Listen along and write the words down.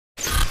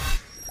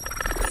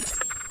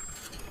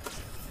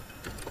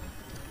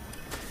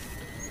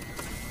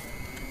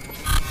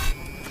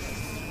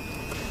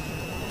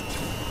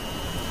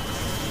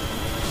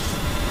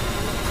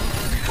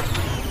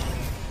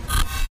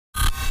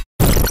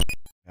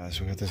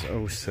So we got this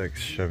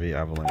 '06 Chevy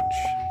Avalanche,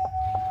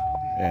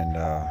 and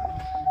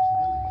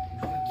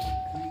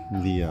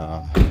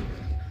the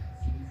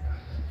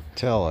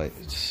tail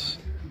lights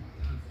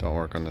don't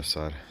work on this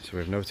side, so we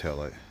have no tail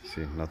light.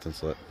 See,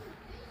 nothing's lit,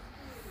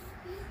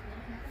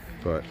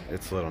 but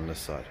it's lit on this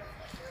side.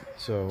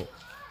 So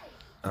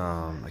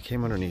I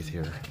came underneath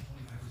here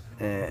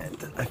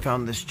and I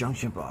found this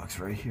junction box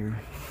right here,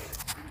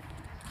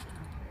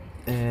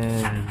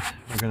 and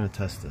we're gonna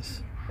test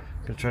this.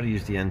 I'm gonna try to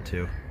use the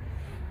N2.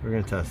 We're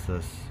gonna test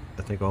this.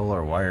 I think all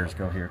our wires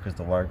go here because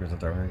the wire goes up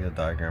there. We're gonna get a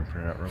diagram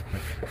printed out real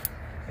quick,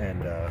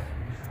 and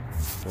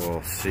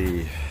we'll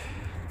see.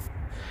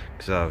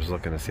 Because I was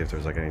looking to see if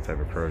there's like any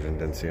type of corrosion.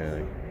 Didn't see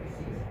anything.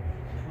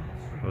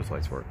 Those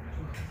lights work.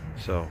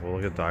 So we'll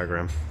look at the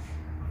diagram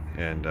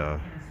and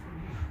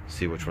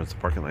see which ones the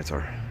parking lights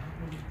are.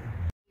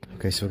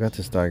 Okay, so we got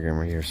this diagram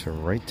right here. So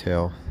right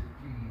tail,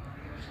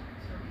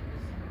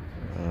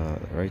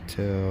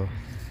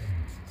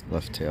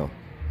 left tail.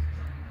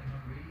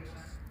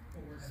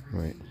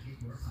 Right.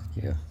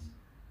 Yeah.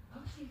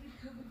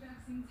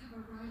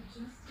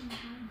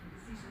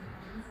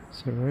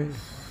 Is that right?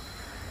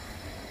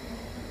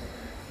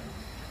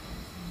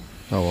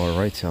 Oh, well,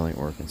 right tail ain't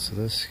working. So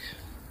this.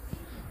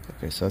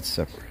 Okay, so that's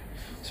separate.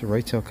 So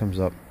right tail comes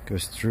up,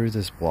 goes through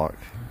this block,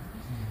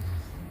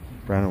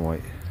 brown and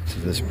white, to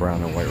this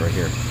brown and white right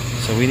here.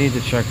 So we need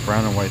to check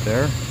brown and white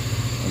there,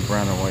 and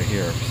brown and white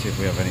here, see if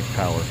we have any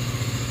power.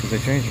 Because they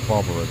changed the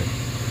bulb already,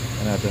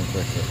 and that didn't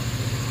fix it.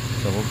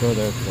 So we'll go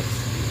there because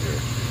that's easier.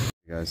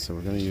 Guys, so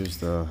we're gonna use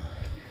the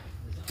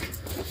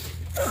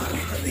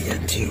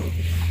N2,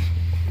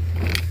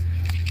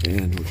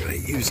 and we're gonna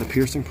use a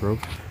piercing probe.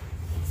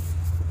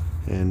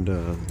 And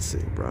let's see,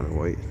 brown and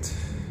white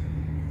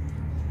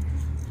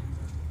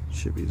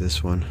should be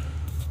this one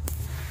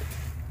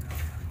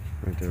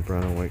right there,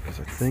 brown and white. Because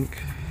I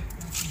think,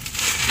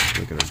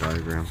 look at our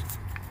diagram,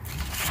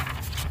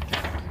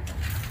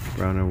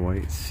 brown and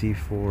white,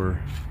 C4,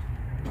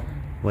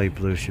 light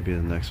blue should be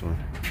the next one.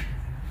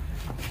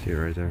 See it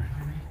right there.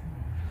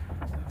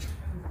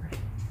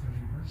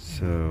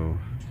 So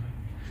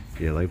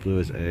yeah, light blue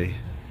is A,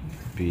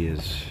 B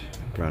is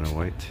brown and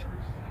white.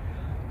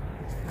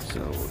 So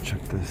we'll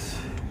check this.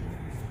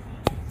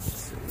 Let's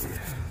see. See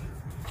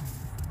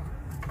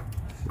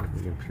if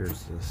we can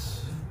pierce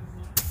this.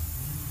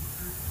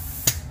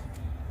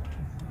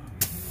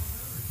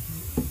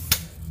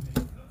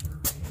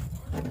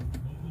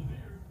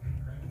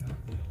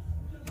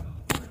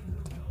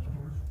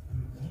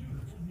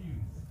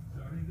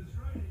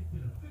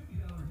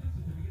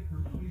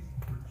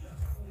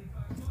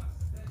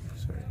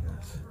 Sorry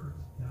guys.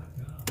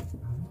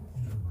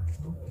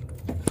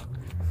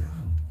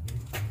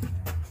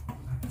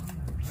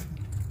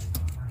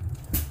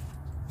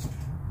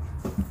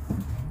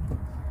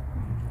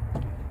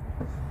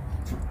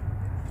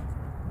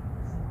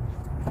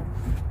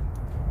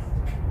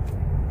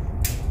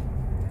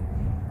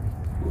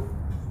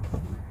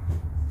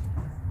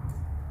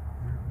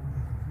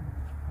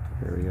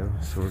 There we go.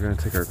 So we're going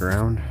to take our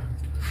ground,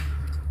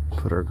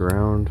 put our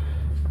ground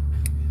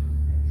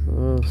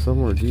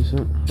somewhere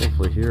decent,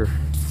 hopefully here,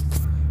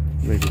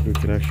 make a good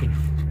connection. I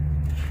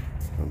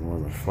don't know why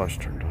my flash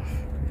turned off.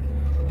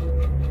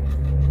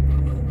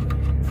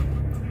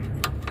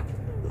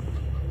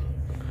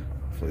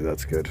 Hopefully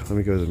that's good. Let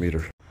me go to the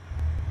meter.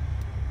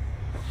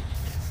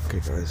 Okay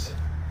guys,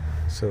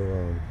 so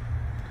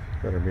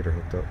got our meter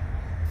hooked up.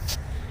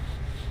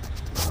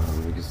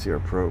 You can see our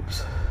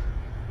probes.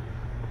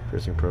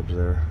 Piercing probes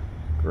there,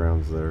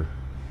 ground's there,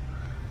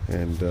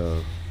 and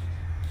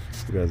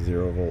we got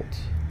 0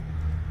 volts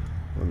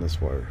on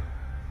this wire.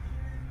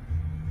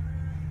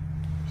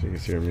 So you can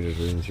see our meter's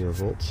reading 0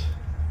 volts.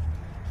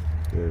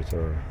 There's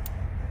our,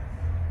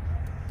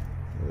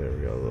 there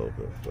we go, a little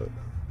bit, but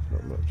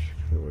not much.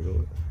 Can we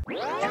wiggle it?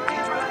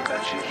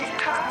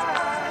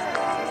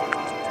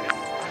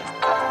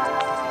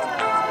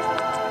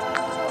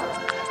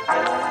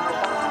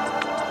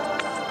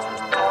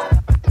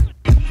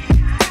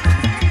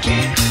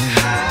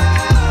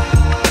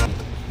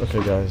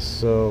 Okay guys,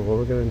 so what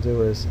we're gonna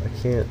do is,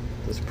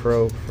 this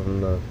probe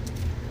from the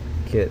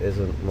kit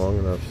isn't long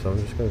enough, so I'm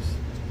just gonna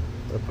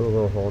put a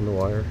little hole in the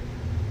wire,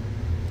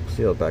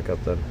 seal it back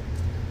up then.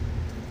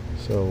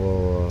 So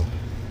we'll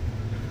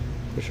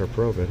push our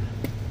probe in.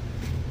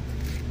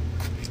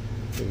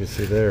 You can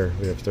see there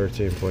we have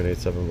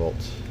 13.87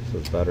 volts, so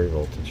it's battery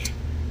voltage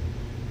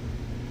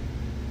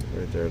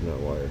right there in that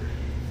wire.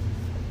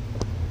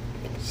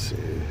 Let's see,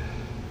 you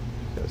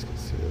guys can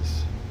see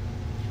this.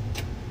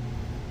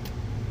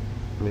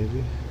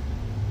 Maybe.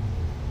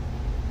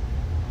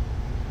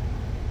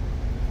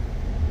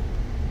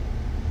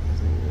 I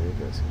think you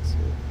guys can see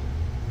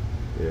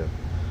it. Yeah.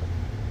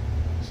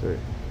 So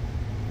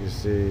you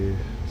see,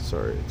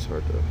 sorry, it's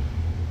hard to.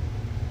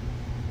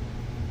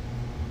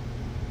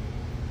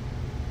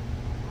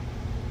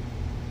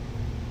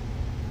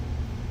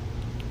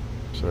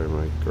 Sorry,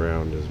 my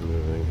ground is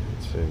moving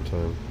at the same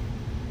time.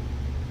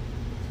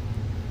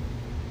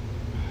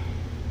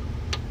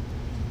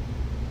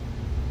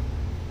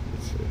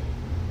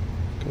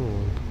 Come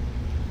on.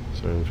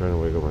 Sorry, I'm trying to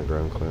wiggle my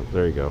ground clamp.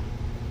 There you go.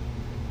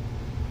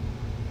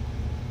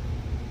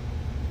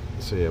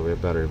 So yeah, we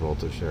have battery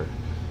voltage there.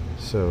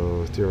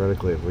 So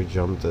theoretically, if we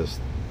jump this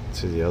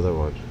to the other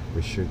one,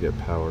 we should get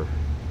power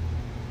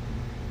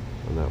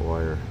on that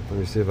wire. Let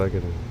me see if I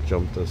can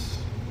jump this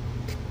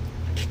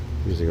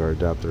using our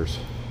adapters.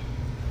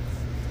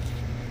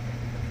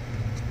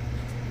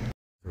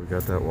 We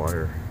got that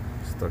wire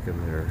stuck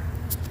in there,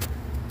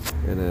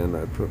 and then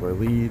I put my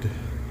lead.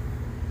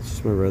 It's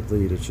just my red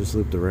lead. It's just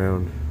looped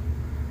around.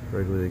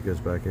 Red lead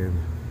goes back in.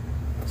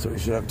 So we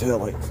should have tail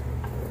lights.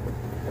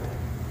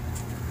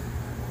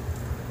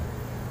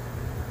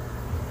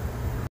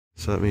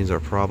 So that means our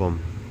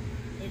problem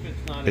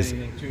is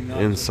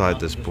inside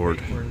this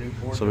board.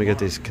 So let me get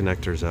these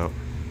connectors out,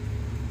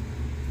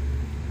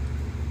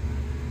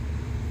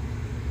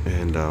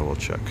 and we'll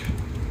check.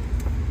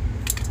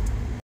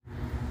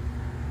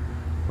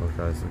 Oh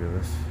guys, look at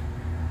this.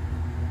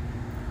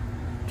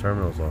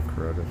 Terminal's all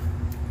corroded.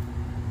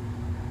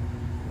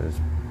 It's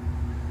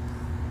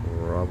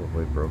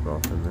probably broke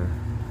off in there.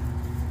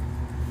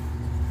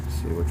 Let's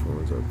see which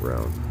ones are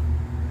brown.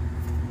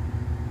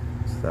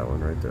 It's that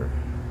one right there.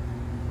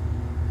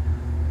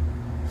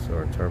 So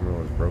our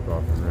terminal is broke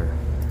off in there.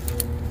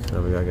 So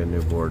now we gotta get a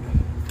new board.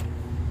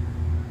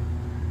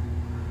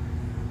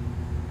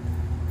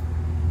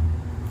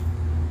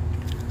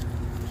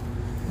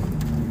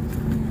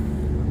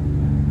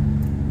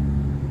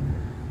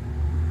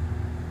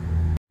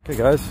 Okay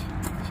guys,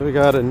 so we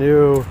got a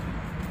new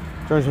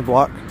junction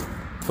block.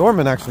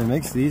 Dorman actually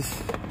makes these,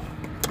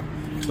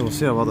 so we'll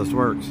see how well this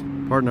works.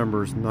 Part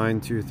number is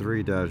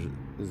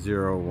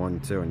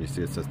 923-012, and you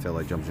see it says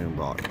taillight junction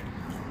block.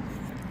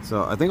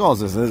 So I think all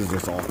this is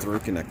just all through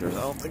connectors.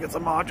 I don't think it's a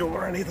module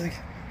or anything.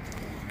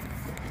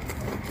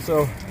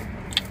 So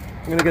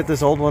I'm gonna get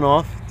this old one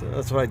off.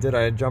 That's what I did.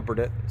 I had jumpered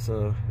it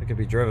so it could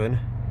be driven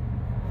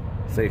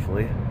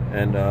safely,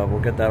 and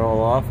we'll get that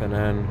all off, and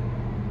then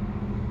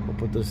we'll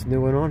put this new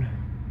one on.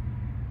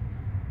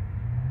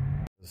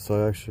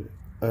 So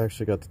I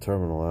actually got the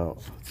terminal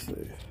out. Let's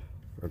see,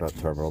 or not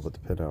terminal, but the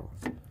pin out.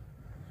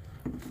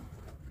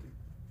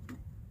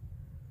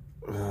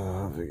 I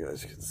don't know if you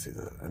guys can see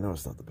that. I know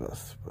it's not the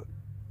best, but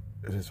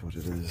it is what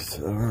it is.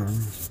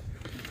 Let's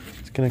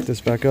connect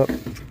this back up.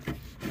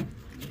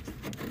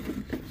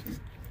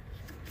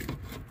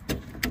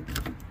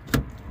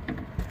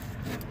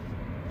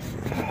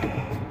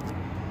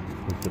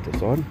 Put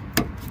this on.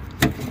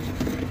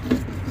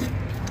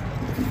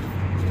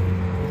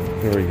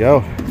 Here we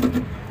go.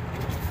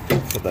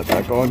 Put that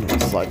back on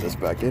and slide this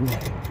back in.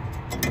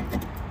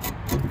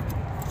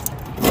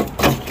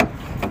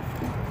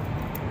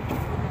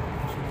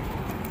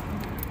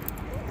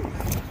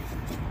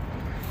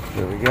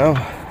 There we go.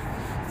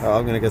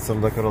 I'm gonna get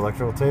some liquid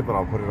electrical tape, and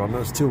I'll put it on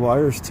those two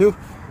wires too.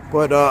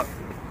 But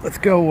let's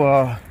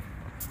go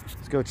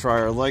try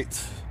our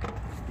lights.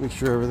 Make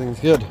sure everything's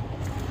good.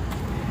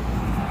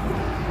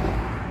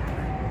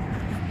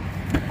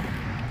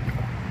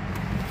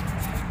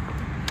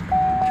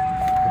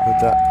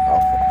 I'll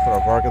put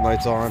our parking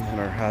lights on and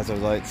our hazard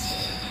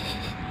lights.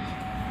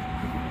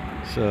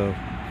 So,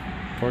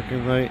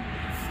 parking light,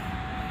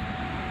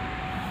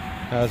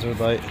 hazard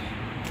light.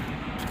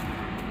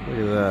 Look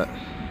at that.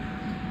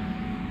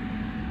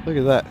 Look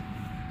at that.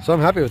 So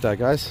I'm happy with that,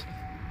 guys.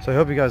 So I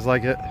hope you guys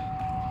like it.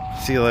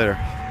 See you later.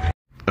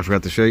 I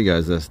forgot to show you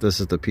guys this. This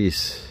is the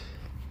piece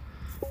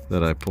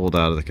that I pulled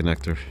out of the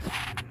connector.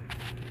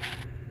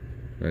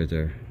 Right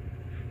there.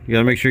 You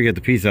gotta make sure you get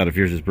the piece out if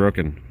yours is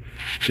broken.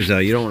 Because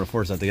you don't want to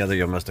force that together,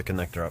 you'll mess the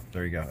connector up.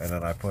 There you go. And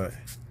then I put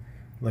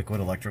liquid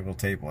electrical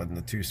tape on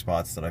the two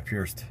spots that I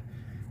pierced.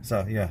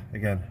 So yeah,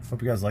 again,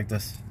 hope you guys like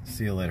this.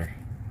 See you later.